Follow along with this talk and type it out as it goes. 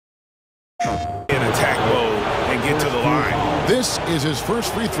in attack mode and get to the line. This is his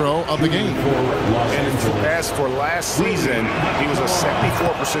first free throw of the game. And as for last season, he was a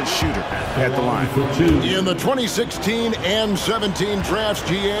 74% shooter at the line. In the 2016 and 17 drafts,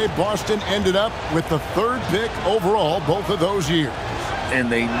 GA, Boston ended up with the 3rd pick overall both of those years.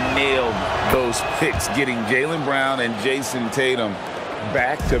 And they nailed those picks, getting Jaylen Brown and Jason Tatum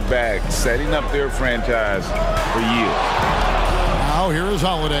back-to-back, setting up their franchise for years. Now here is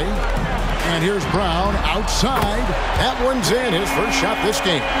Holiday. And here's Brown outside. That one's in. His first shot this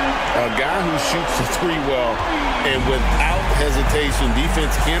game. A guy who shoots the three well and without hesitation.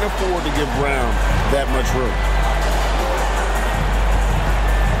 Defense can't afford to give Brown that much room.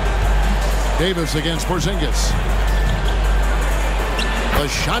 Davis against Porzingis. The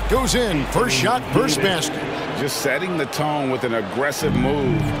shot goes in. First shot, first basket. Just setting the tone with an aggressive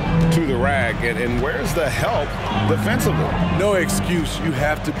move to the rack. And where's the help defensively? No excuse. You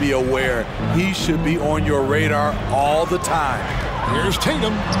have to be aware. He should be on your radar all the time. Here's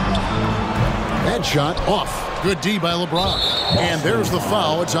Tatum. That shot off. Good D by LeBron. And there's the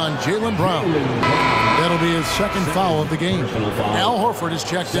foul. It's on Jaylen Brown. That'll be his 2nd foul of the game. Al Horford is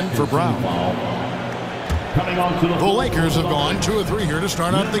checked in for Brown. The Lakers have gone 2 of 3 here to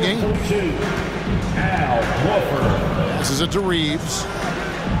start out the game. This is it to Reeves.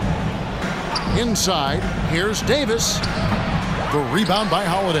 Inside, here's Davis. The rebound by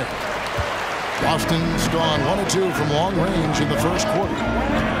Holiday. Boston's gone 1 of 2 from long range in the first quarter.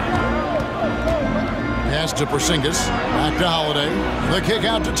 Pass to Porzingis. Back to Holiday. The kick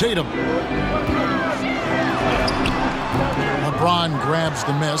out to Tatum. LeBron grabs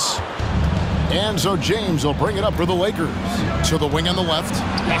the miss. And so James will bring it up for the Lakers. To the wing on the left.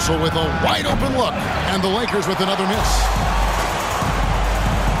 Russell with a wide open look. And the Lakers with another miss.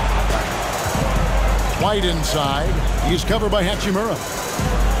 White inside. He's covered by Hachimura.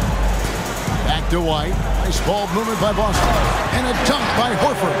 Back to White. Nice ball movement by Boston. And a dunk by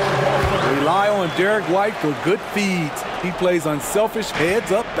Horford. Rely on Derek White for good feeds. He plays unselfish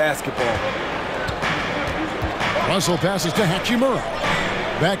heads-up basketball. Russell passes to Hachimura.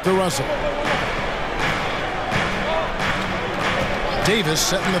 Back to Russell. Davis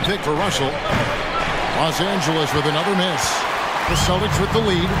setting the pick for Russell. Los Angeles with another miss. The Celtics with the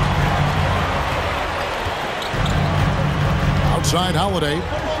lead. Outside Holiday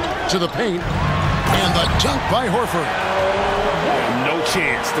to the paint. And the dunk by Horford. No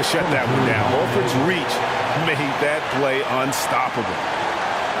chance to shut that one down. Horford's reach made that play unstoppable.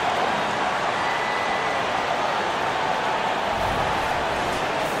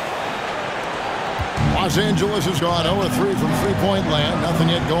 Los Angeles has gone 0-3 from three-point land. Nothing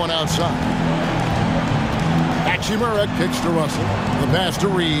yet going outside. Hachimura kicks to Russell. The pass to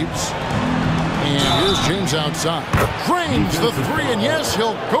Reeves. And here's James outside. Drains the 3, and yes,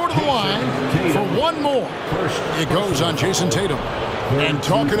 he'll go to the line for one more. It goes on Jason Tatum. And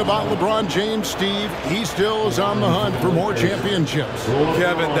talking about LeBron James, Steve, he still is on the hunt for more championships.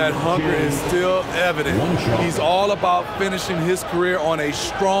 Kevin, that hunger is still evident. He's all about finishing his career on a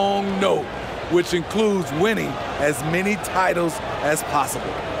strong note, which includes winning as many titles as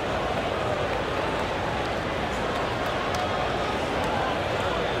possible.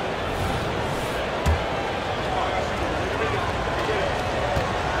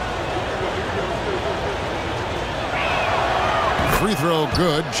 Free throw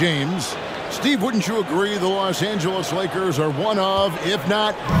good, James. Steve, wouldn't you agree the Los Angeles Lakers are one of, if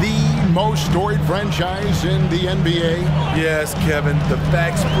not the most storied franchise in the NBA? Yes, Kevin, the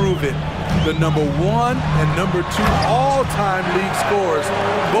facts prove it. The number 1 and number 2 all-time league scorers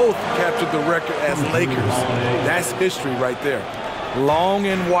both captured the record as Lakers. That's history right there. Long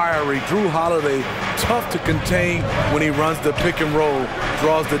and wiry, Drew Holiday, tough to contain when he runs the pick and roll,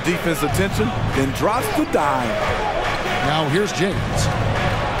 draws the defense attention, then drops the dime. Now here's James.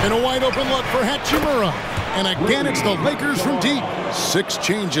 And a wide open look for Hachimura. And again, it's the Lakers from deep. 6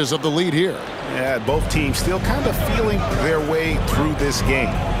 changes of the lead here. Yeah, both teams still kind of feeling their way through this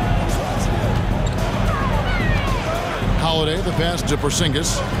game. Holiday, the pass to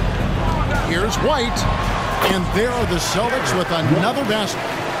Porzingis. Here's White. And there are the Celtics with another basket.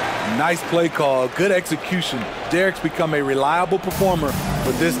 Nice play call, good execution. Derek's become a reliable performer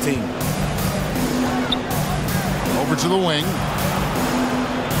for this team. Over to the wing.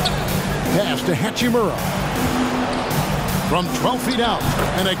 Pass to Hachimura. From 12 feet out.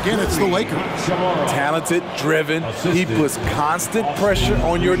 And again, it's the Lakers. Talented, driven. He puts constant pressure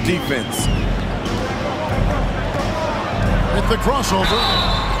on your defense. At the crossover.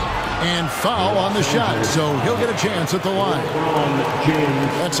 And foul on the shot, so he'll get a chance at the line.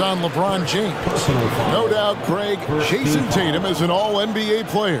 That's on LeBron James. No doubt, Craig, Jason Tatum is an all-NBA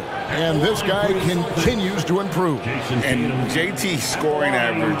player, and this guy continues to improve. And JT's scoring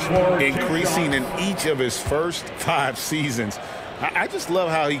average increasing in each of his first 5 seasons. I just love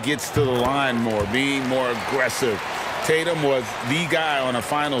how he gets to the line more, being more aggressive. Tatum was the guy on a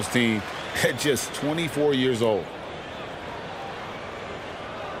finals team at just 24 years old.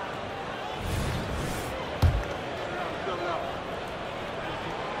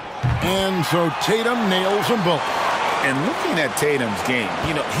 And so Tatum nails them both. And looking at Tatum's game,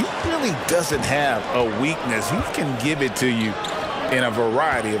 you know, he really doesn't have a weakness. He can give it to you in a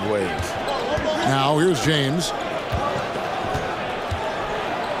variety of ways. Now here's James.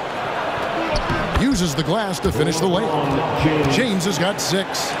 Uses the glass to finish the layup. James has got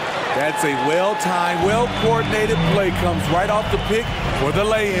 6. That's a well-timed, well-coordinated play. Comes right off the pick for the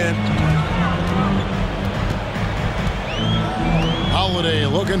lay-in. Holiday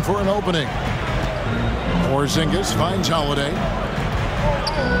looking for an opening. Porzingis finds Holiday.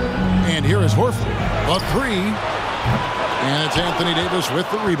 And here is Horford. A 3. And it's Anthony Davis with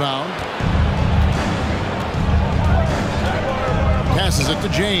the rebound. Passes it to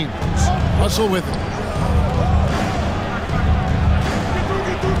James. Russell with it.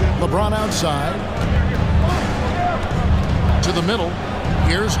 LeBron outside. To the middle.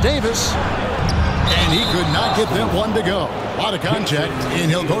 Here's Davis. And he could not get that one to go. A lot of contact,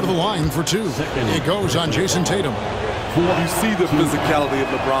 and he'll go to the line for 2. It goes on Jason Tatum. You see the physicality of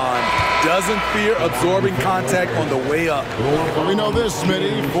LeBron. Doesn't fear absorbing contact on the way up. We know this,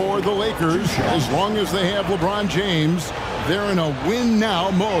 Smitty, for the Lakers, as long as they have LeBron James, they're in a win-now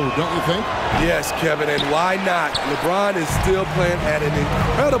mode, don't you think? Yes, Kevin, and why not? LeBron is still playing at an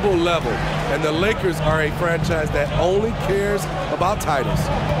incredible level, and the Lakers are a franchise that only cares about titles.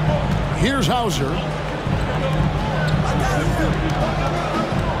 Here's Hauser.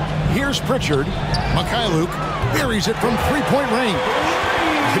 Here's Pritchard. Mikhailuk buries it from 3-point range.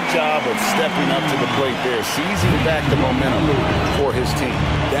 Good job of stepping up to the plate there, seizing back the momentum for his team.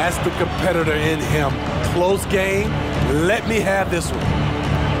 That's the competitor in him. Close game. Let me have this one.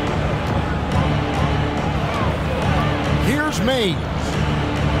 Here's Mays.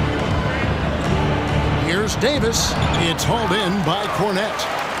 Here's Davis. It's hauled in by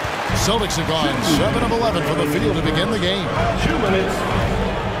Cornette. Celtics have gone 7 of 11 from the field to begin the game. 2 minutes.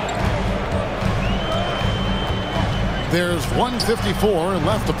 There's 1:54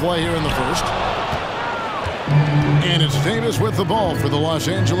 left to play here in the first. And it's Davis with the ball for the Los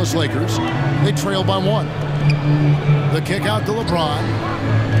Angeles Lakers. They trail by 1. The kick out to LeBron.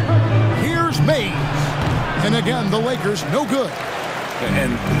 Here's Mays. And again, the Lakers no good.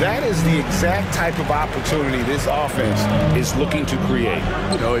 And that is the exact type of opportunity this offense is looking to create.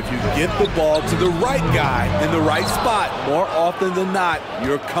 You know, if you get the ball to the right guy in the right spot, more often than not,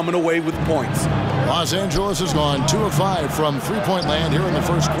 you're coming away with points. Los Angeles has gone 2 of 5 from 3-point land here in the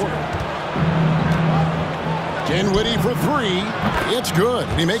first quarter. Dinwiddie for 3. It's good.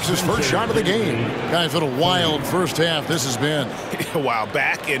 He makes his first shot of the game. Guys, what a wild first half this has been. Wow,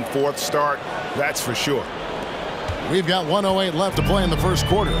 back and forth start, that's for sure. We've got 1:08 left to play in the first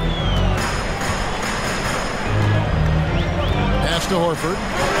quarter. Pass to Horford.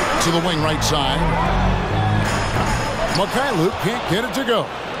 To the wing right side. Mikhailuk can't get it to go.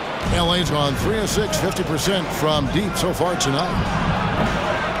 LA's gone 3 of 6, 50% from deep so far tonight.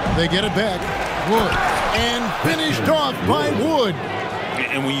 They get it back. Wood. And finished off by Wood.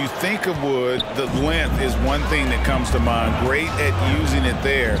 And when you think of Wood, the length is one thing that comes to mind. Great at using it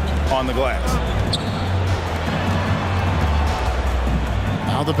there on the glass.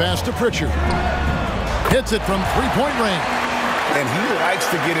 Now the pass to Pritchard. Hits it from 3-point range. And he likes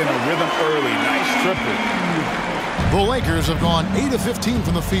to get in a rhythm early. Nice triple. The Lakers have gone 8 of 15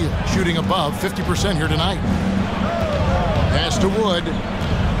 from the field, shooting above 50% here tonight. Pass to Wood.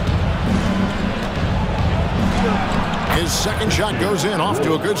 His second shot goes in, off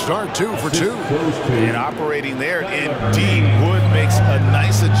to a good start, 2 for 2. And operating there, indeed, Wood makes a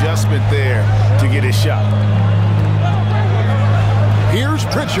nice adjustment there to get his shot. Here's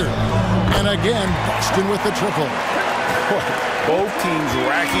Pritchard. And again, Boston with the triple. Both teams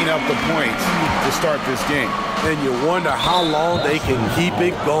racking up the points to start this game. And you wonder how long they can keep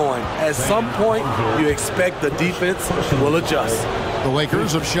it going. At some point, you expect the defense will adjust. The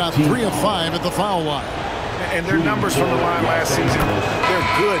Lakers have shot 3 of 5 at the foul line. And their numbers from the line last season,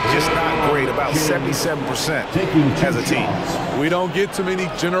 they're good, just not great, about 77% as a team. We don't get too many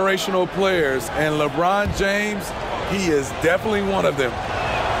generational players, and LeBron James, he is definitely one of them.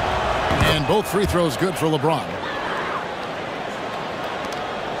 And both free throws good for LeBron.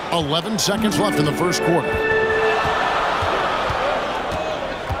 11 seconds left in the first quarter.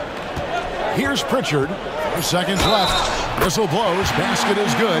 Here's Pritchard. 4 seconds left. Whistle blows. Basket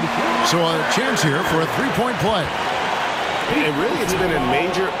is good. So a chance here for a three-point play. And really, it's been a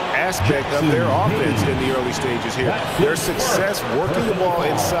major aspect of their offense in the early stages here. Their success working the ball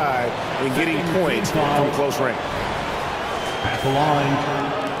inside and getting points from close range. At the line,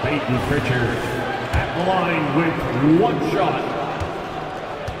 Peyton Pritchard. At the line with 1 shot.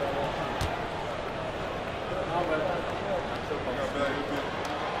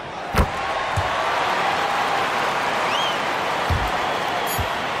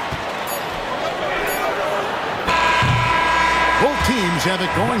 Teams have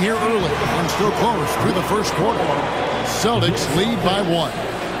it going here early and still close through the first quarter. Celtics lead by 1.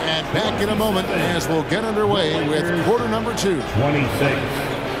 And back in a moment as we'll get underway with quarter number 2.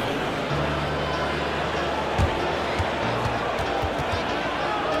 26.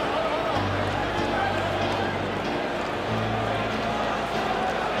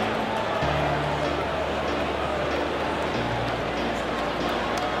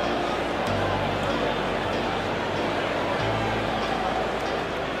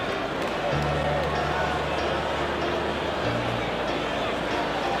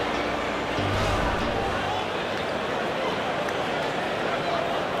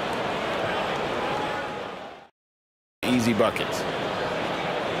 Easy buckets.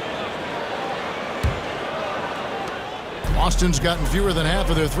 Boston's gotten fewer than half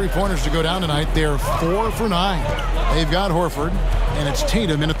of their three-pointers to go down tonight. They're 4 for 9. They've got Horford, and it's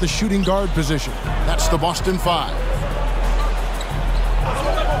Tatum in at the shooting guard position. That's the Boston 5.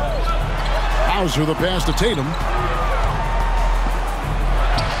 Hauser the pass to Tatum.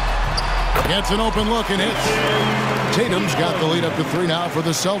 Gets an open look and hits. Tatum's got the lead up to 3 now for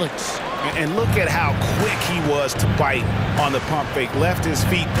the Celtics. And look at how quick he was to bite on the pump fake. Left his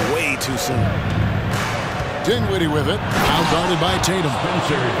feet way too soon. Dinwiddie with it. Now guarded by Tatum.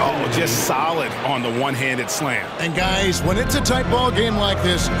 Oh, just solid on the one-handed slam. And guys, when it's a tight ball game like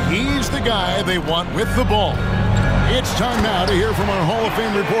this, he's the guy they want with the ball. It's time now to hear from our Hall of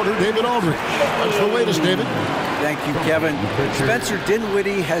Fame reporter, David Aldridge. What's the latest, David? Thank you, Kevin. Spencer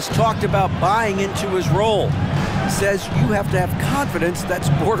Dinwiddie has talked about buying into his role. He says you have to have confidence that's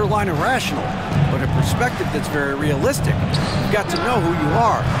borderline irrational, but a perspective that's very realistic. You've got to know who you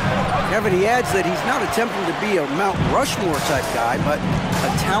are. Kevin, he adds that he's not attempting to be a Mount Rushmore type guy, but a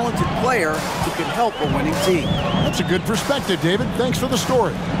talented player who can help a winning team. That's a good perspective, David. Thanks for the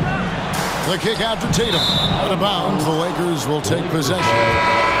story. The kick out to Tatum. Out of bounds, the Lakers will take possession.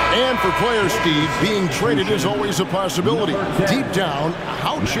 And for players, Steve, being traded is always a possibility. Deep down,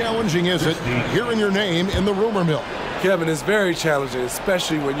 how challenging is it hearing your name in the rumor mill? Kevin, it's very challenging,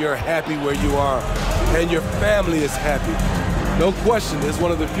 especially when you're happy where you are and your family is happy. No question, it's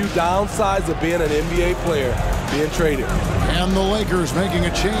one of the few downsides of being an NBA player, being traded. And the Lakers making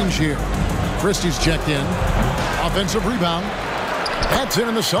a change here. Christie's checked in. Offensive rebound. That's in,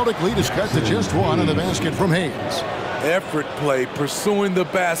 and the Celtic lead is cut to just 1 on the basket from Hayes. Effort play, pursuing the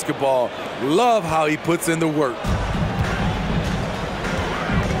basketball. Love how he puts in the work.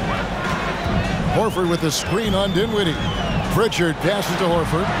 Horford with the screen on Dinwiddie. Pritchard passes to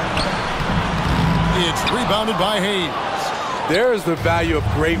Horford. It's rebounded by Hayes. There is the value of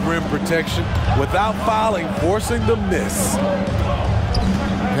great rim protection without fouling, forcing the miss.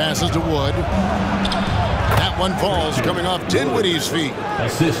 Passes to Wood. That one falls, coming off Dinwiddie's feet.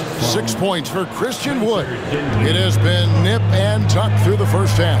 6 points for Christian Wood. It has been nip and tuck through the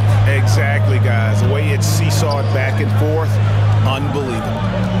first half. Exactly, guys. The way it's seesawed back and forth, unbelievable.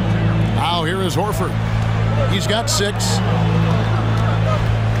 Now here is Horford. He's got 6.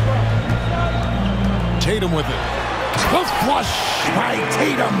 Tatum with it. The flush by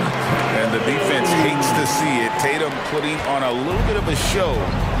Tatum. And the defense hates to see it. Tatum putting on a little bit of a show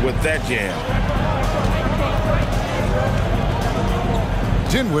with that jam.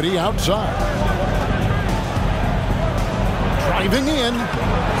 Dinwiddie outside. Driving in.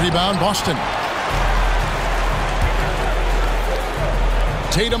 Rebound Boston.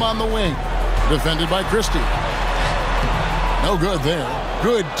 Tatum on the wing. Defended by Christie. No good there.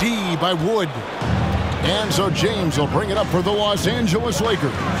 Good D by Wood. And so James will bring it up for the Los Angeles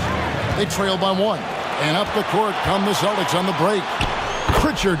Lakers. They trail by 1. And up the court come the Celtics on the break.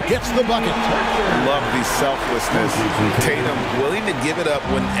 Pritchard gets the bucket. Love the selflessness. Tatum willing to give it up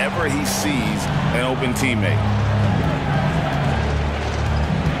whenever he sees an open teammate.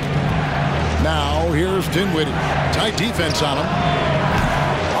 Now here's Dinwiddie. Tight defense on him.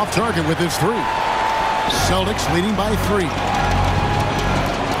 Off target with his 3. Celtics leading by 3.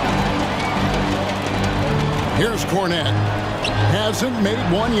 Here's Cornette. Hasn't made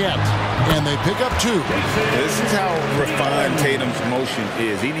one yet. And they pick up 2. This is how refined Tatum's motion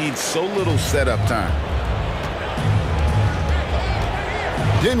is. He needs so little setup time.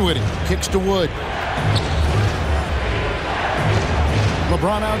 Dinwiddie kicks to Wood.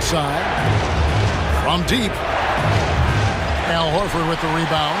 LeBron outside. From deep. Al Horford with the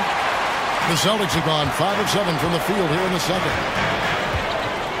rebound. The Celtics have gone 5 of 7 from the field here in the second.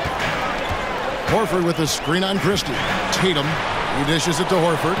 Horford with the screen on Christie. Tatum, he dishes it to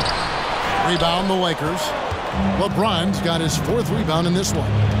Horford. Rebound the Lakers. LeBron's got his 4th rebound in this one.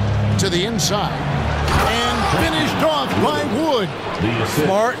 To the inside. And finished off by Wood.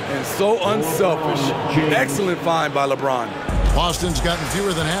 Smart and so unselfish. Excellent find by LeBron. Boston's gotten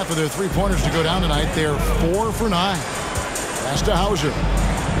fewer than half of their 3-pointers to go down tonight. They're 4 for 9. Pass to Hauser.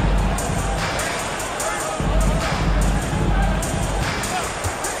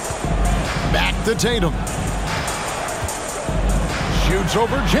 Back to Tatum. Shoots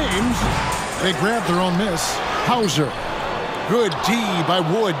over James. They grab their own miss. Hauser. Good D by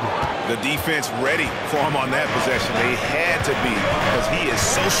Wood. The defense ready for him on that possession. They had to be because he is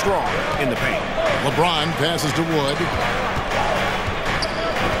so strong in the paint. LeBron passes to Wood.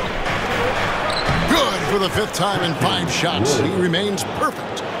 Good for the 5th time in 5 shots. He remains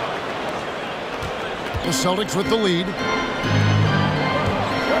perfect. The Celtics with the lead.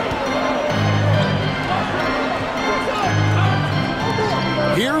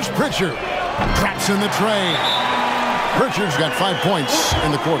 Here's Pritchard. Traps in the tray. Pritchard's got 5 points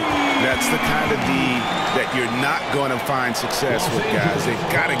in the quarter. That's the kind of D that you're not going to find success with, guys.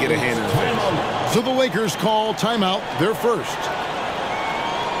 They've got to get a hand in the face. So the Lakers call timeout, their first.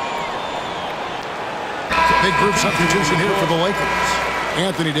 Big group substitution here for the Lakers.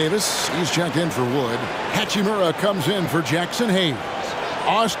 Anthony Davis, he's checked in for Wood. Hachimura comes in for Jackson Hayes.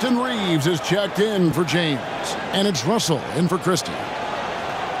 Austin Reeves is checked in for James. And it's Russell in for Christie.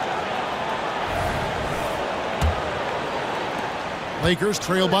 Lakers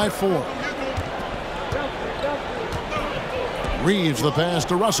trail by 4. Reeves the pass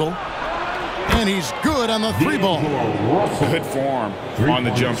to Russell. And he's good on the 3-ball. Good form on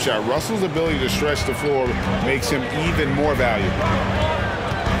the jump shot. Russell's ability to stretch the floor makes him even more valuable.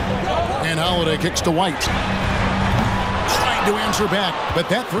 And Holiday kicks to White. Trying to answer back, but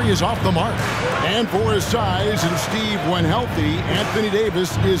that 3 is off the mark. And for his size and Steve, when healthy, Anthony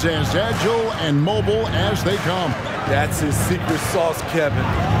Davis is as agile and mobile as they come. That's his secret sauce, Kevin.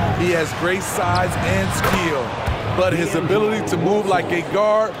 He has great size and skill, but his ability to move like a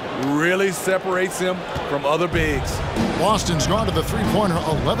guard really separates him from other bigs. Boston's gone to the 3-pointer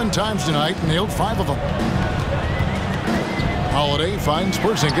 11 times tonight, nailed 5 of them. Holiday finds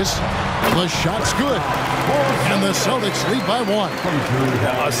Porzingis. The shot's good. And the Celtics lead by 1.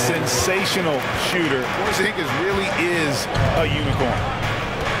 A sensational shooter. Porzingis really is a unicorn.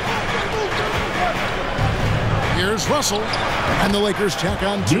 Here's Russell, and the Lakers tack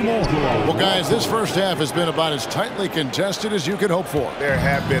on 2 more. Well, guys, this first half has been about as tightly contested as you could hope for. There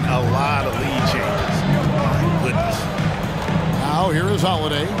have been a lot of lead changes. My goodness. Now, here is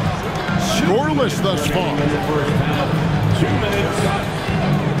Holiday. Scoreless thus far. 2 minutes.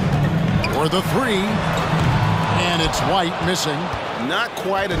 For the 3, and it's White missing. Not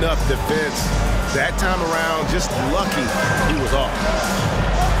quite enough defense. That time around, just lucky he was off.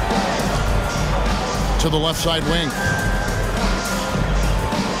 To the left side wing.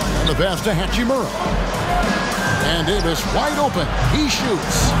 And the pass to Hachimura. And Davis wide open. He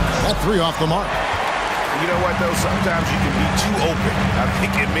shoots. That 3 off the mark. You know what, though? Sometimes you can be too open. I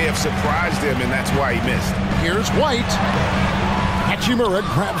think it may have surprised him, and that's why he missed. Here's White. Hachimura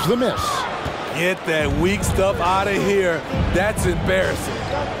grabs the miss. Get that weak stuff out of here. That's embarrassing.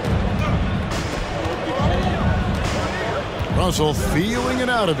 Russell feeling it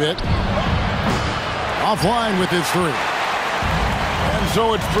out a bit. Offline with his 3. And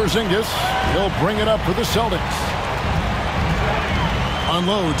so it's Porzingis. He'll bring it up for the Celtics.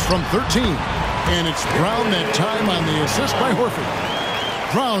 Unloads from 13. And it's Brown that time on the assist by Horford.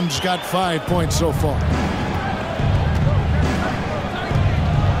 Brown's got 5 points so far.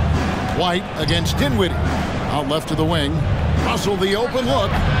 White against Dinwiddie. Out left to the wing. Russell the open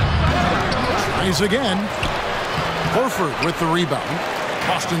look. Tries again. Horford with the rebound.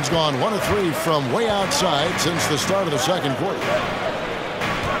 Boston's gone 1 of 3 from way outside since the start of the second quarter.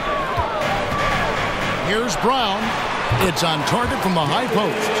 Here's Brown. It's on target from the high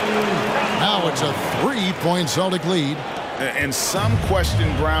post. Now it's a 3-point Celtic lead. And some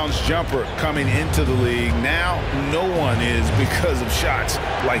question Brown's jumper coming into the league. Now no one is because of shots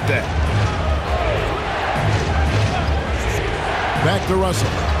like that. Back to Russell.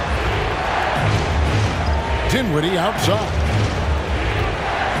 Dinwiddie outside.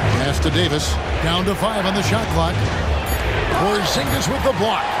 Pass to Davis. Down to 5 on the shot clock. Porzingis with the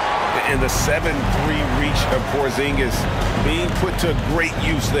block. And the 7-3 reach of Porzingis being put to great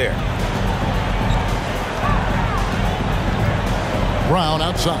use there. Brown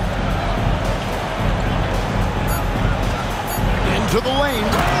outside. Into the lane.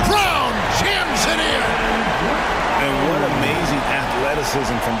 Brown jams it in. And what amazing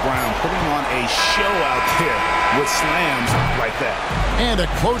athleticism from Brown, putting on a show out there with slams like that. And a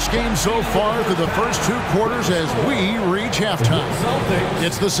close game so far through the first 2 quarters as we reach halftime.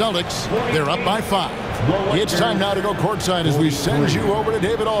 It's the Celtics. They're up by 5. It's time now to go courtside as we send you over to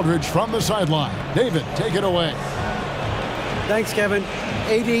David Aldridge from the sideline. David, take it away. Thanks, Kevin.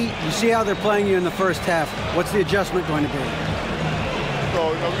 AD, you see how they're playing you in the first half. What's the adjustment going to be? So,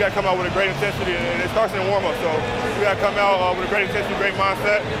 we got to come out with a great intensity, and it starts in warm-up. So, we got to come out with a great intensity, great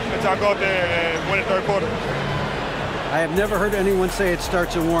mindset, and try to go out there and win the third quarter. I have never heard anyone say it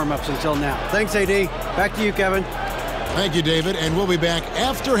starts in warm-ups until now. Thanks, AD. Back to you, Kevin. Thank you, David. And we'll be back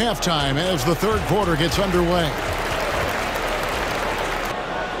after halftime as the third quarter gets underway.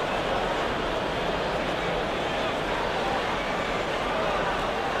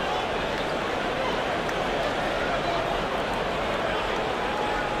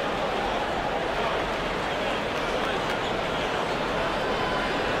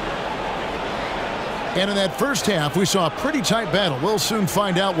 And in that first half, we saw a pretty tight battle. We'll soon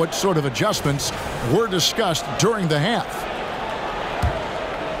find out what sort of adjustments were discussed during the half.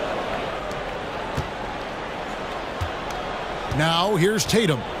 Now, here's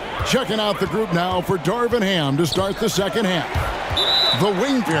Tatum. Checking out the group now for Darvin Ham to start the second half. The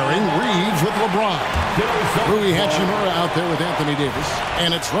wing pairing, Reeves with LeBron. Rui Hachimura out there with Anthony Davis.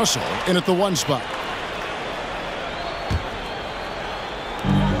 And it's Russell in at the 1 spot.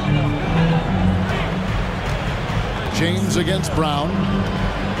 James against Brown.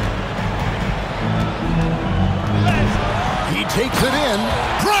 He takes it in.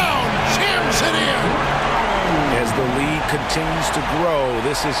 Brown jams it in. As the lead continues to grow,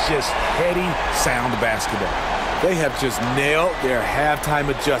 this is just heady, sound basketball. They have just nailed their halftime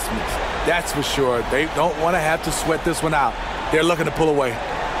adjustments. That's for sure. They don't want to have to sweat this one out. They're looking to pull away.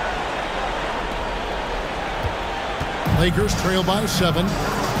 Lakers trail by 7.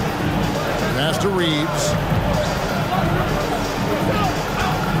 Pass to Reeves.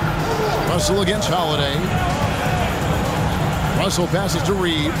 Russell against Holiday. Russell passes to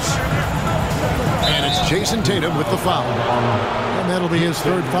Reeves. And it's Jason Tatum with the foul. And that'll be his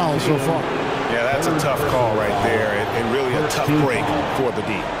 3rd foul so far. Yeah, that's a tough call right there, and really a tough break for the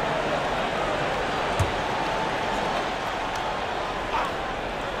D.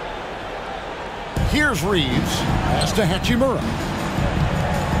 Here's Reeves. Pass to Hachimura.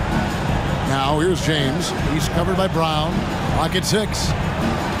 Now here's James. He's covered by Brown. Clock at 6.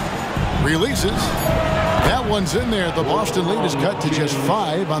 Releases. That one's in there. The Boston lead is cut to just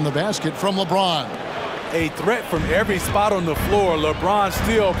 5 on the basket from LeBron. A threat from every spot on the floor. LeBron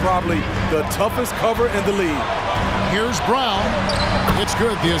still probably the toughest cover in the league. Here's Brown. It's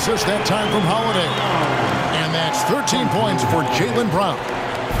good. The assist that time from Holiday. And that's 13 points for Jaylen Brown.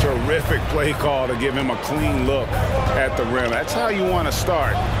 Terrific play call to give him a clean look at the rim. That's how you want to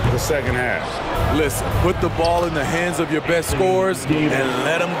start the second half. Listen, put the ball in the hands of your best scorers and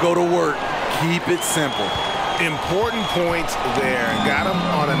let them go to work. Keep it simple. Important points there. Got him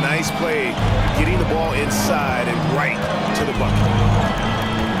on a nice play, getting the ball inside and right to the bucket.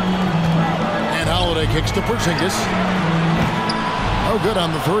 And Holiday kicks to Porzingis. No good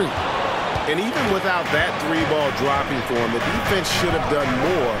on the 3. And even without that 3-ball dropping for him, the defense should have done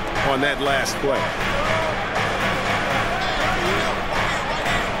more on that last play.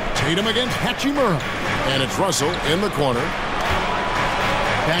 Tatum against Hachimura. And it's Russell in the corner.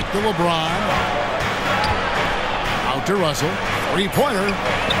 Back to LeBron. Out to Russell. 3-pointer.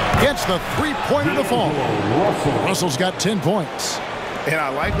 Gets the 3-pointer to fall. Russell's got 10 points. And I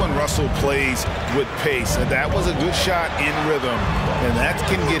like when Russell plays with pace. And that was a good shot in rhythm. And that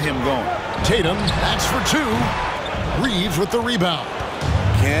can get him going. Tatum, that's for 2. Reeves with the rebound.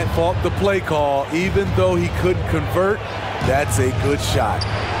 Can't fault the play call. Even though he couldn't convert, that's a good shot.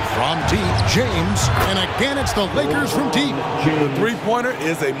 From deep, James. And again, it's the Lakers from deep. The 3-pointer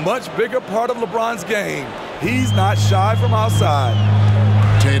is a much bigger part of LeBron's game. He's not shy from outside.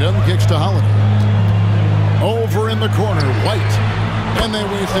 Tatum kicks to Holiday. Over in the corner, White. And they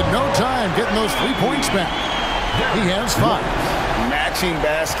wasted no time getting those 3 points back. He has 5. Matching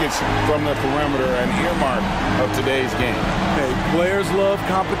baskets from the perimeter, an earmark of today's game. Hey, players love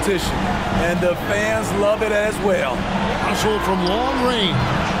competition, and the fans love it as well. Russell from long range,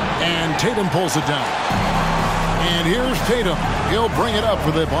 and Tatum pulls it down. And here's Tatum. He'll bring it up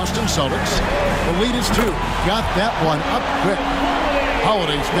for the Boston Celtics. The lead is 2. Got that one up quick.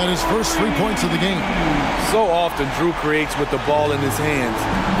 Holiday's got his first 3 points of the game. So often Drew creates with the ball in his hands.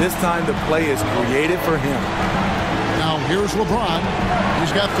 This time the play is created for him. Now here's LeBron.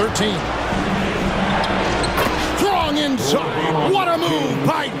 He's got 13. Strong inside. What a move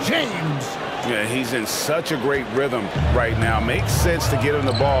by James. Yeah, he's in such a great rhythm right now. Makes sense to get him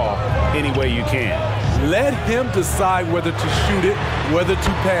the ball any way you can. Let him decide whether to shoot it, whether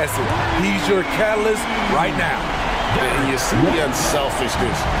to pass it. He's your catalyst right now. And you see the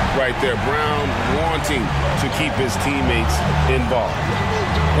unselfishness right there. Brown wanting to keep his teammates involved.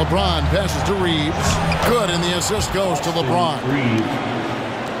 LeBron passes to Reeves. Good, and the assist goes to LeBron.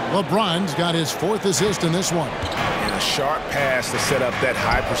 LeBron's got his 4th assist in this one. And a sharp pass to set up that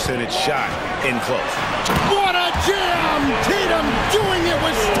high percentage shot in close. What a jam! Tatum doing it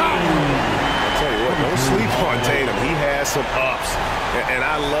with style. Tell you what, don't sleep on Tatum. He has some ups, and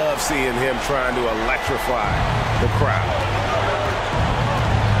I love seeing him trying to electrify the crowd.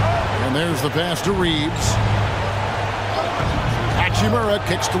 And there's the pass to Reeves. Hachimura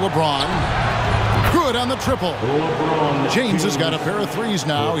kicks to LeBron. Good on the triple. James has got a pair of threes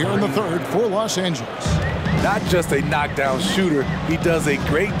now here in the 3rd for Los Angeles. Not just a knockdown shooter, he does a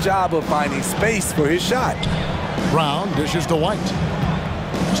great job of finding space for his shot. Brown dishes to White.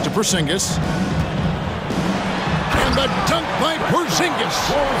 To Porzingis. And the dunk by Porzingis.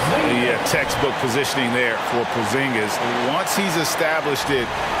 Yeah, textbook positioning there for Porzingis. Once he's established it,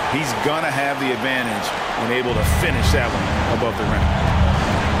 he's going to have the advantage when able to finish that one above the rim.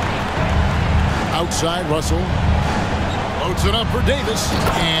 Outside, Russell. Loads it up for Davis.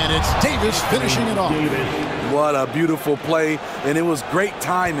 And it's Davis finishing it off. What a beautiful play, and it was great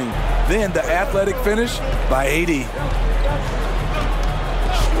timing. Then the athletic finish by AD.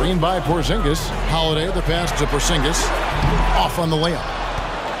 Screen by Porzingis. Holiday, the pass to Porzingis. Off on the layup.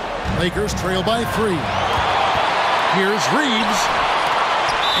 Lakers trail by 3. Here's Reeves.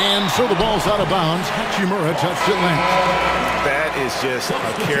 And so the ball's out of bounds. Hachimura touched it last. That is just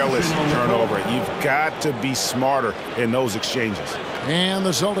a careless turnover. You've got to be smarter in those exchanges. And the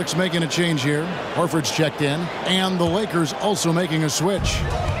Celtics making a change here. Horford's checked in. And the Lakers also making a switch.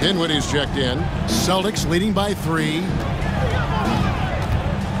 Dinwiddie's checked in. Celtics leading by 3.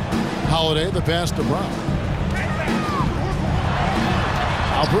 Holiday, the pass to Brown.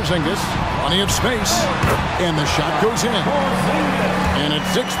 Now Porzingis, plenty of space, and the shot goes in. And it's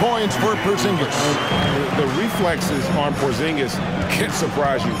 6 points for Porzingis. The reflexes on Porzingis can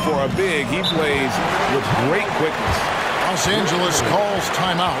surprise you. For a big, he plays with great quickness. Los Angeles calls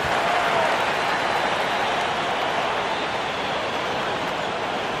timeout.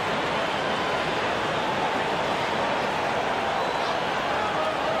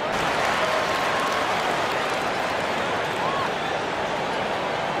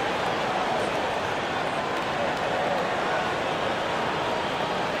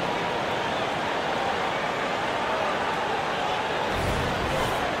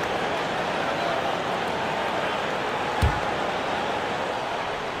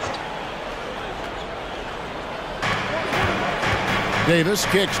 Davis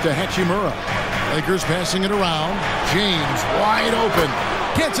kicks to Hachimura. Lakers passing it around. James wide open.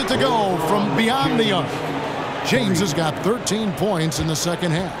 Gets it to go from beyond the arc. James has got 13 points in the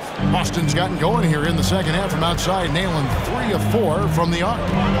second half. Boston's gotten going here in the second half from outside, nailing 3 of 4 from the arc.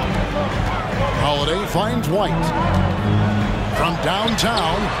 Holiday finds White. From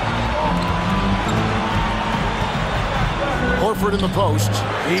downtown. Horford in the post.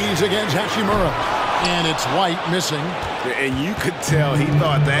 He's against Hachimura. And it's White missing. And you could tell he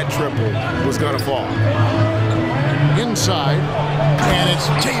thought that triple was going to fall. Inside. And it's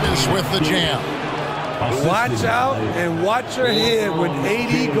Davis with the jam. Watch out and watch your head when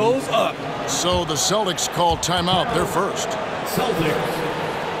AD goes up. So the Celtics call timeout. They're first. Celtics.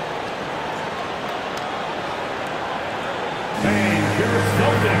 And your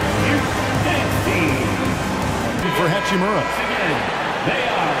Celtics team. For Hachimura. Again, they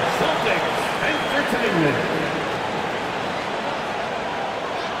are Celtics Entertainment.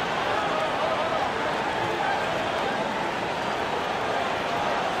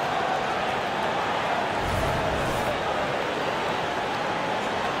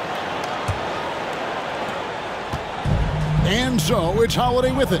 And so it's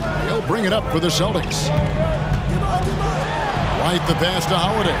Holiday with it. He'll bring it up for the Celtics. Right the pass to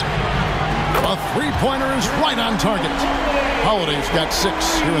Holiday. A three-pointer is right on target. Holiday's got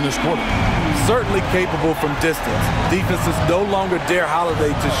 6 here in this quarter. Certainly capable from distance. Defenses no longer dare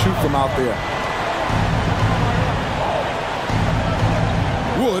Holiday to shoot from out there.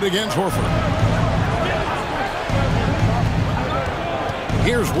 Wood against Horford.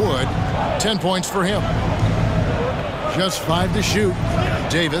 Here's Wood. 10 points for him. Just 5 to shoot.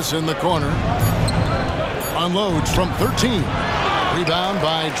 Davis in the corner. Unloads from 13. Rebound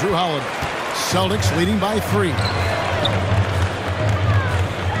by Drew Holiday. Celtics leading by 3.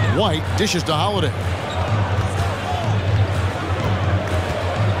 White dishes to Holiday.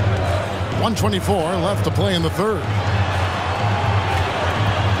 1:24 left to play in the third.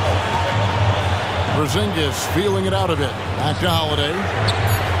 Porzingis feeling it out a bit. Back to Holiday.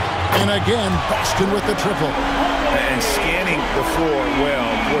 And again, Boston with the triple. And scanning the floor well.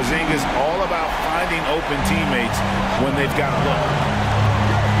 Porzingis all about finding open teammates when they've got a look.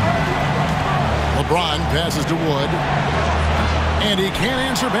 LeBron passes to Wood. And he can't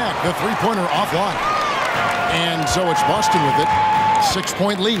answer back. The three-pointer offline. And so it's Boston with it.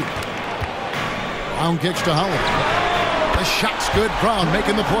 6-point lead. Brown kicks to Howard. The shot's good. Brown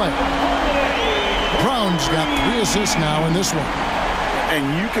making the play. Brown's got 3 assists now in this one. And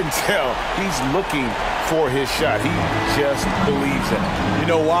you can tell he's looking for his shot. He just believes it. You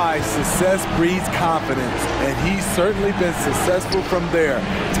know why? Success breeds confidence. And he's certainly been successful from there.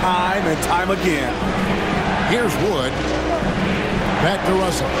 Time and time again. Here's Wood. Back to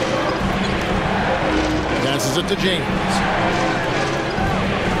Russell. Passes it to James.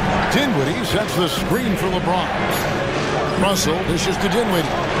 Dinwiddie sets the screen for LeBron. Russell dishes to Dinwiddie.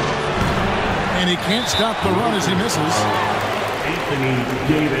 And he can't stop the run as he misses. Anthony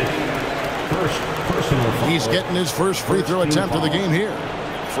Davis, first personal foul. He's getting his first free throw attempt of the game here.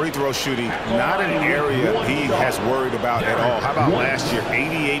 Free throw shooting, not an area he has worried about at all. How about last year?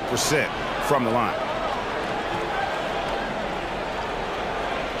 88% from the line.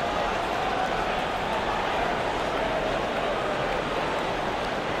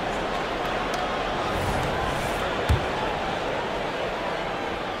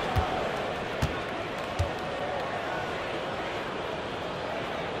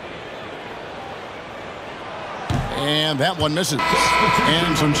 And that one misses.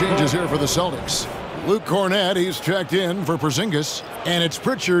 And some changes here for the Celtics. Luke Cornett, he's checked in for Porzingis. And it's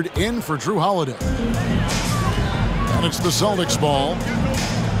Pritchard in for Drew Holiday. And it's the Celtics ball.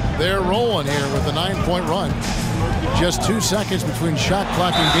 They're rolling here with a 9-point run. Just 2 seconds between shot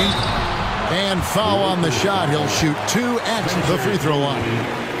clock and game. And foul on the shot. He'll shoot 2 at the free throw line.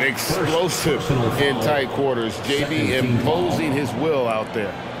 Explosive in tight quarters. JB imposing his will out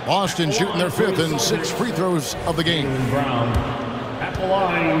there. Boston shooting their 5th and 6th free throws of the game. Brown at the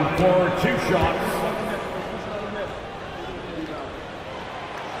line for 2 shots.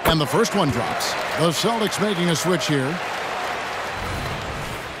 And the first one drops. The Celtics making a switch here.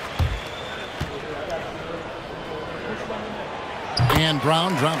 And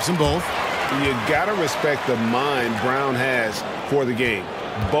Brown drops them both. You got to respect the mind Brown has for the game.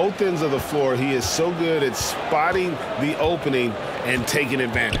 Both ends of the floor, he is so good at spotting the opening and taking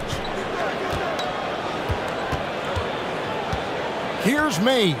advantage. Here's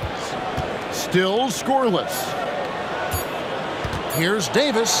Mays. Still scoreless. Here's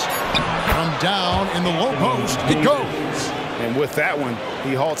Davis. From down in the low post, it goes. And with that one,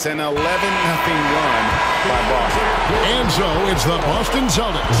 he halts an 11-0 run by Boston. And so it's the Boston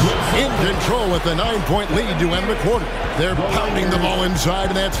Celtics in control with the 9-point lead to end the quarter. They're pounding the ball inside,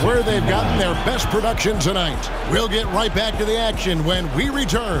 and that's where they've gotten their best production tonight. We'll get right back to the action when we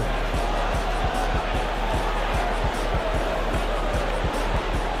return.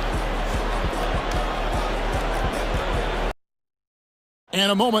 And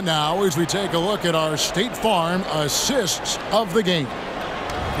a moment now as we take a look at our State Farm assists of the game.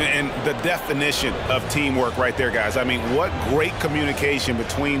 And the definition of teamwork right there, guys. I mean, what great communication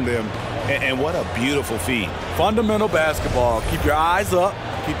between them, and what a beautiful feed. Fundamental basketball. Keep your eyes up.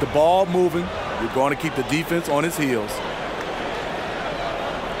 Keep the ball moving. You're going to keep the defense on its heels.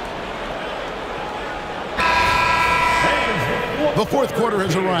 The fourth quarter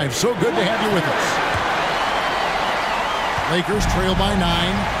has arrived. So good to have you with us. Lakers trail by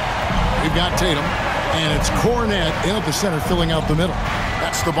 9. We've got Tatum. And it's Cornett in at the center filling out the middle.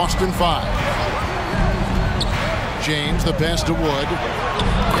 That's the Boston 5. James, the pass to Wood.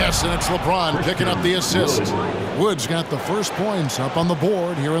 Yes, and it's LeBron picking up the assist. Wood's got the first points up on the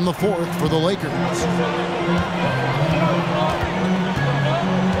board here in the fourth for the Lakers.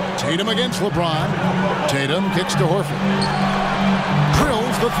 Tatum against LeBron. Tatum kicks to Horford.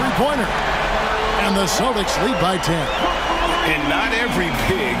 Drills the three-pointer. And the Celtics lead by 10. And not every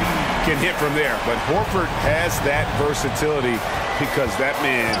big can hit from there, but Horford has that versatility because that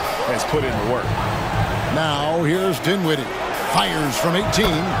man has put in the work. Now here's Dinwiddie. Fires from 18.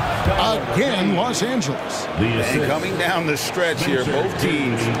 Again, Los Angeles. And coming down the stretch here, both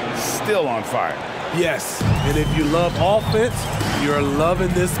teams still on fire. Yes, and if you love offense, you're loving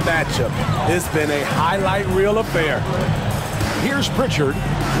this matchup. It's been a highlight reel affair. Here's Pritchard,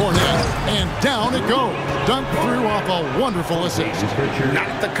 Cornette, and down it goes. Dunked through off a wonderful assist.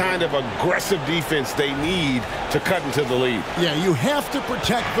 Not the kind of aggressive defense they need to cut into the lead. Yeah, you have to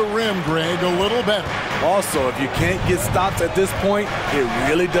protect the rim, Greg, a little better. Also, if you can't get stops at this point, it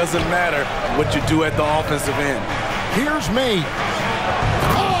really doesn't matter what you do at the offensive end. Here's May.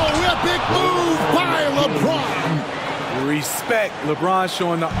 Oh, epic move by LeBron. Respect. LeBron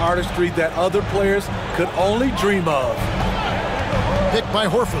showing the artistry that other players could only dream of. Picked by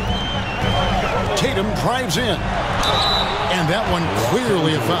Horford. Tatum drives in. And that one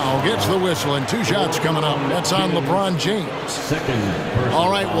clearly a foul. Gets the whistle, and 2 shots coming up. That's on LeBron James. All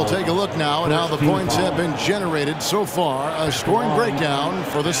right, we'll take a look now at how the points have been generated so far. A scoring breakdown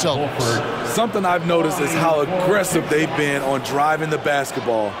for the Celtics. Something I've noticed is how aggressive they've been on driving the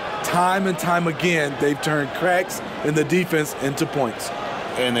basketball. Time and time again, they've turned cracks in the defense into points.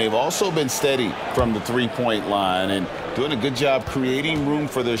 And they've also been steady from the three-point line and doing a good job creating room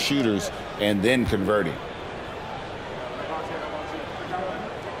for their shooters and then converting.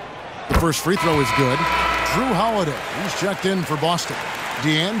 The first free throw is good. Drew Holiday, he's checked in for Boston.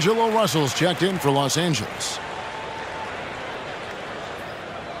 D'Angelo Russell's checked in for Los Angeles.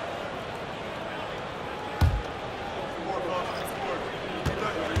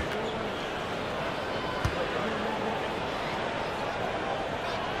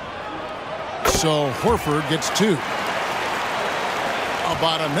 So Horford gets 2.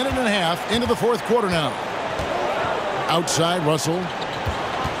 About a minute and a half into the fourth quarter now. Outside Russell.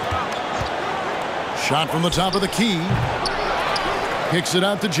 Shot from the top of the key. Kicks it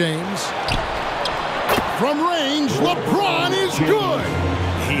out to James. From range, LeBron is good.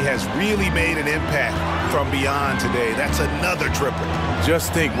 He has really made an impact from beyond today. That's another triple.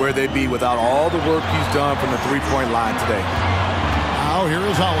 Just think where they'd be without all the work he's done from the three-point line today. Now here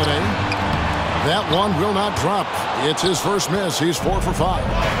is Holiday. That one will not drop. It's his first miss. He's 4 for 5.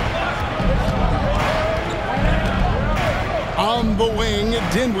 On the wing,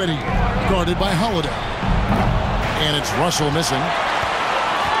 Dinwiddie, guarded by Holiday. And it's Russell missing.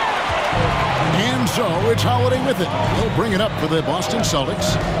 And so it's Holiday with it. He'll bring it up for the Boston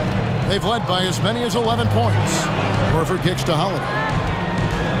Celtics. They've led by as many as 11 points. Horford kicks to Holiday.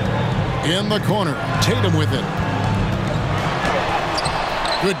 In the corner, Tatum with it.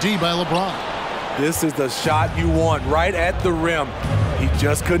 Good D by LeBron. This is the shot you want right at the rim. He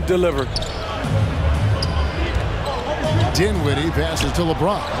just couldn't deliver. Dinwiddie passes to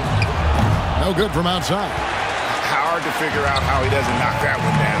LeBron. No good from outside. Hard to figure out how he doesn't knock that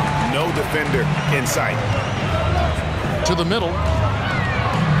one down. No defender in sight. To the middle.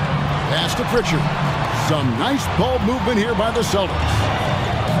 Pass to Pritchard. Some nice ball movement here by the Celtics.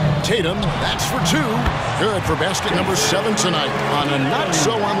 Tatum, that's for 2. Good for basket number 7 tonight on a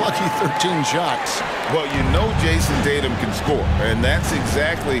not-so-unlucky 13 shots. Well, you know Jason Tatum can score, and that's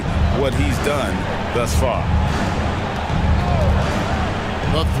exactly what he's done thus far.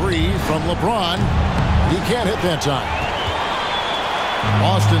 The 3 from LeBron. He can't hit that time.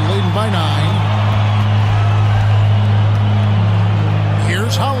 Boston leading by 9.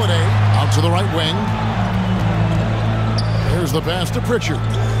 Here's Holiday out to the right wing. Here's the pass to Pritchard.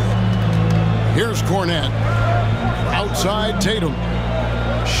 Here's Cornette. Outside Tatum.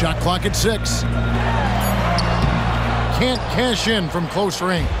 Shot clock at 6. Can't cash in from close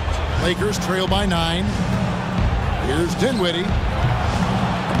range. Lakers trail by 9. Here's Dinwiddie.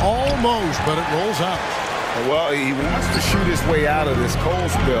 Almost, but it rolls out. Well, he wants to shoot his way out of this cold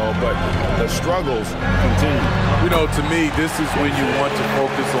spell, but the struggles continue. You know, to me, this is when you want to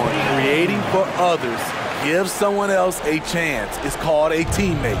focus on creating for others. Give someone else a chance. It's called a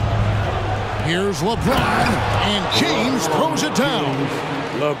teammate. Here's LeBron, and James throws it down.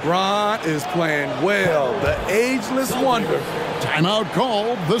 LeBron is playing well, the ageless wonder. Timeout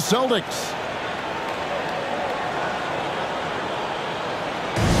called, the Celtics.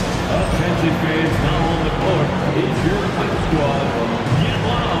 Attention fans, now on the court is your fight squad. Get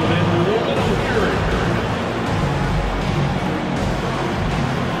loud and roll it over here.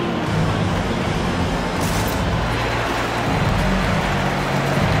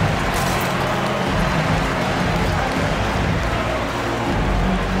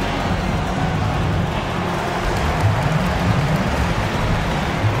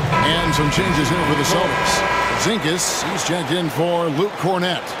 Some changes here for the Celtics. Zinkas, he's checked in for Luke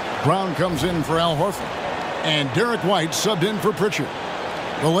Cornette. Brown comes in for Al Horford. And Derek White subbed in for Pritchard.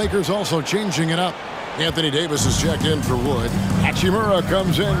 The Lakers also changing it up. Anthony Davis is checked in for Wood. Hachimura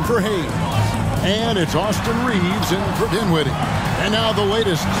comes in for Hayes. And it's Austin Reeves in for Dinwiddie. And now the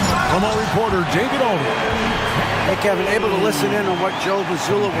latest from our reporter, David Aldridge. Hey, Kevin, able to listen in on what Joe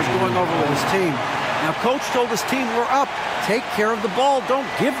Mazzulla was going over with his team. Now, Coach told his team, we're up. Take care of the ball. Don't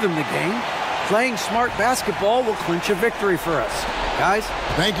give them the game. Playing smart basketball will clinch a victory for us. Guys?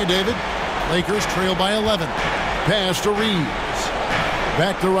 Thank you, David. Lakers trail by 11. Pass to Reeves.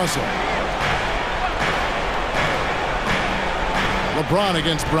 Back to Russell. LeBron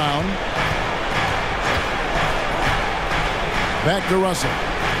against Brown. Back to Russell.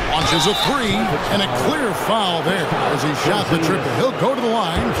 Launches a three, and a clear foul there as he shot the triple. He'll go to the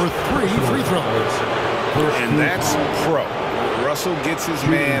line for 3 free throws. And that's pro. Russell gets his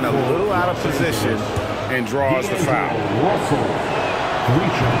man a little out of position and draws the foul.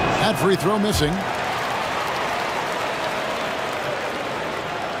 That free throw missing.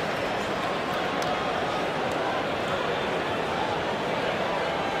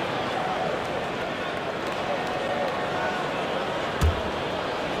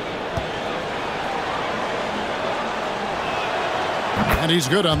 And he's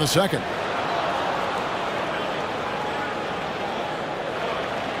good on the second.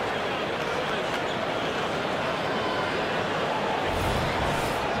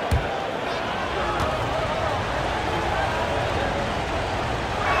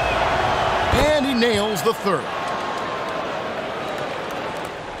 And he nails the third.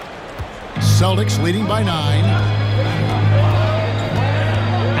 Celtics leading by 9.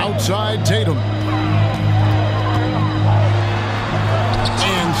 Outside Tatum.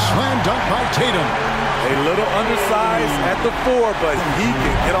 Slam dunk by Tatum. A little undersized at the 4, but he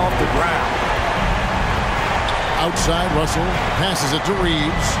can get off the ground. Outside, Russell passes it to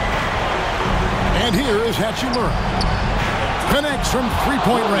Reeves. And here is Hachimura. Connects from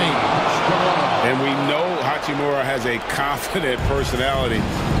three-point range. And we know Hachimura has a confident personality.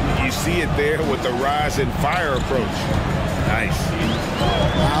 You see it there with the rise and fire approach. Nice.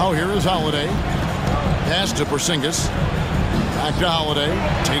 Now here is Holiday. Pass to Porzingis. Back to Holiday.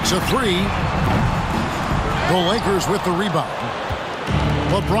 Takes a three. The Lakers with the rebound.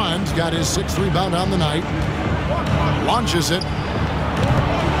 LeBron's got his 6th rebound on the night. Launches it.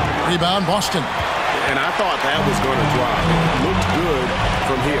 Rebound Boston. And I thought that was going to drop. It looked good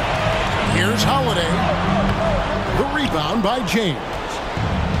from here. Here's Holiday. The rebound by James.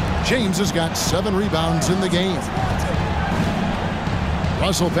 James has got 7 rebounds in the game.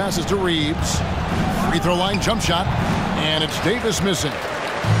 Russell passes to Reeves. Free throw line jump shot. And it's Davis missing.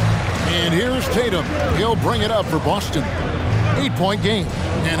 And here's Tatum. He'll bring it up for Boston. 8-point game.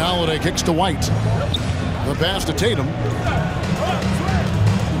 And Holiday kicks to White. The pass to Tatum.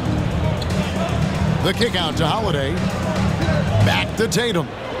 The kick out to Holiday. Back to Tatum.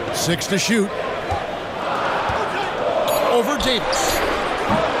 6 to shoot. Over Davis.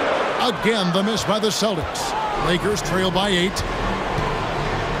 Again, the miss by the Celtics. Lakers trail by 8.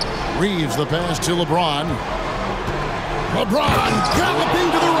 Reeves the pass to LeBron. LeBron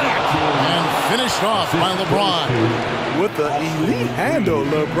galloping to the rack. And finished off by LeBron. With the elite handle,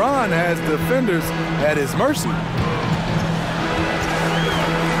 LeBron has defenders at his mercy.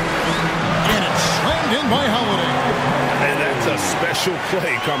 And it's slammed in by Holiday. And that's a special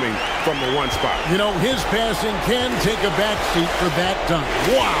play coming from the one spot. You know, his passing can take a backseat for that dunk.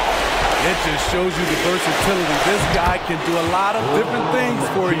 Wow. It just shows you the versatility. This guy can do a lot of different things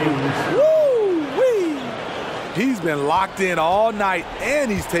for you. Woo-wee! He's been locked in all night,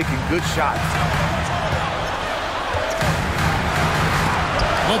 and he's taking good shots.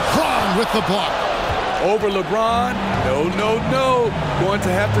 LeBron with the block. Over LeBron. No, no, no. Going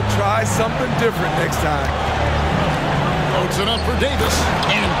to have to try something different next time. Loads it up for Davis,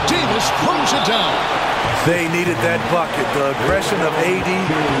 and Davis throws it down. They needed that bucket. The aggression of AD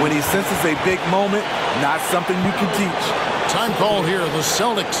when he senses a big moment, not something you can teach. Time call here. The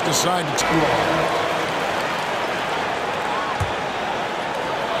Celtics decide to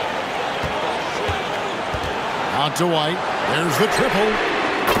out to White. There's the triple.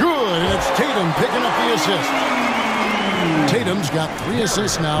 Good, and it's Tatum picking up the assist. Tatum's got 3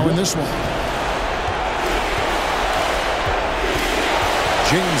 assists now in this one.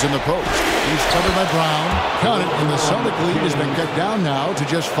 James in the post. He's covered by Brown. Count it, and the Celtic lead has been cut down now to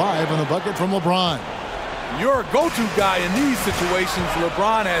just 5 on a bucket from LeBron. Your go-to guy in these situations.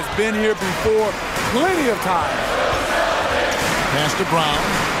 LeBron has been here before plenty of times. Pass to Brown.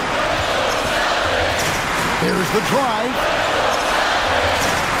 There's the drive.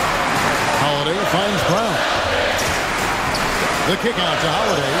 Holiday finds Brown. The kick out to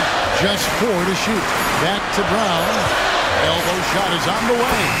Holiday. Just 4 to shoot. Back to Brown. Elbow shot is on the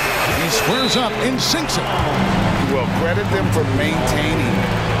way. He squares up and sinks it. Well, credit them for maintaining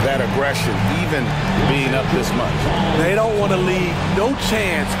that aggression, even being up this much. They don't want to leave no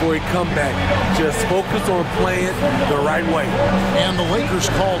chance for a comeback. Just focus on playing the right way. And the Lakers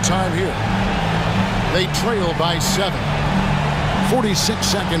call time here. They trail by 7. 46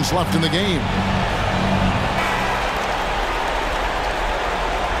 seconds left in the game.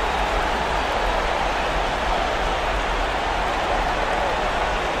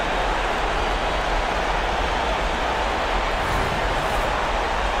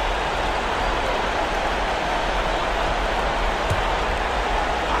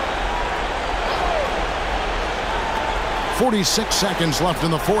 .46 seconds left in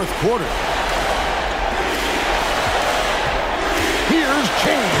the fourth quarter. Here's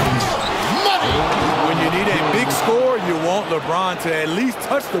James. Money! When you need a big score, you want LeBron to at least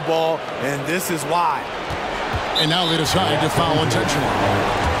touch the ball, and this is why. And now they decide to foul intentionally.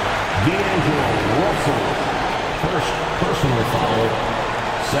 D'Angelo Russell, first personal foul,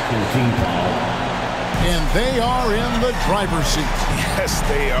 second team foul. And they are in the driver's seat. Yes,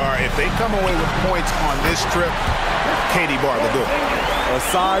 they are. If they come away with points on this trip, Katie Bar will do it.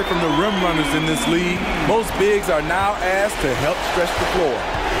 Aside from the rim runners in this league, most bigs are now asked to help stretch the floor.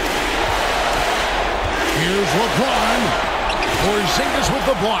 Here's LeBron. Porzingis with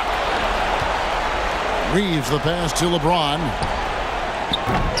the block. Reeves the pass to LeBron.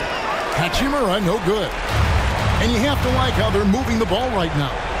 Hachimura, no good. And you have to like how they're moving the ball right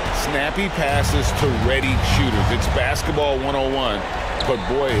now. Snappy passes to ready shooters. It's basketball 101, but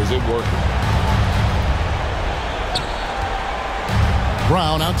boy, is it working.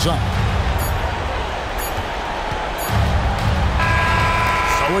 Brown outside.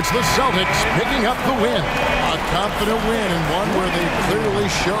 So it's the Celtics picking up the win. A confident win and one where they clearly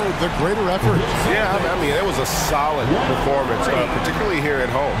showed the greater effort. Yeah, I mean, it was a solid performance, particularly here at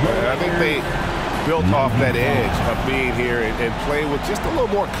home. I think they built off that edge of being here and play with just a little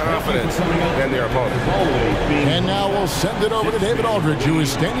more confidence than their opponent. And now we'll send it over to David Aldridge, who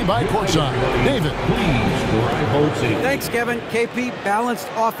is standing by courtside. David. Thanks, Kevin. KP, balanced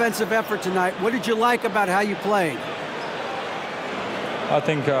offensive effort tonight. What did you like about how you played? I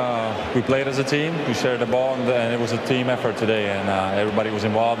think we played as a team. We shared the ball, and it was a team effort today. And everybody was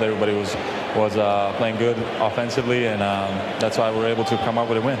involved. Everybody was playing good offensively, and that's why we were able to come up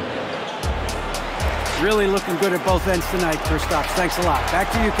with a win. Really looking good at both ends tonight, Kristaps. Thanks a lot.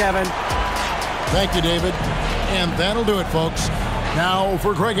 Back to you, Kevin. Thank you, David. And that'll do it, folks. Now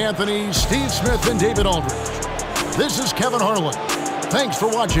for Greg Anthony, Steve Smith, and David Aldridge. This is Kevin Harlan. Thanks for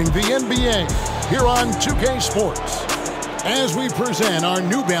watching the NBA here on 2K Sports as we present our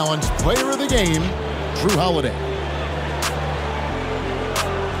New Balance Player of the Game, Drew Holiday.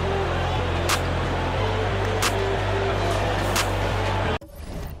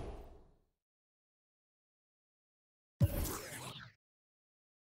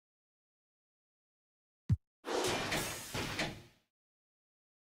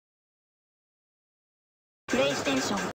 PlayStation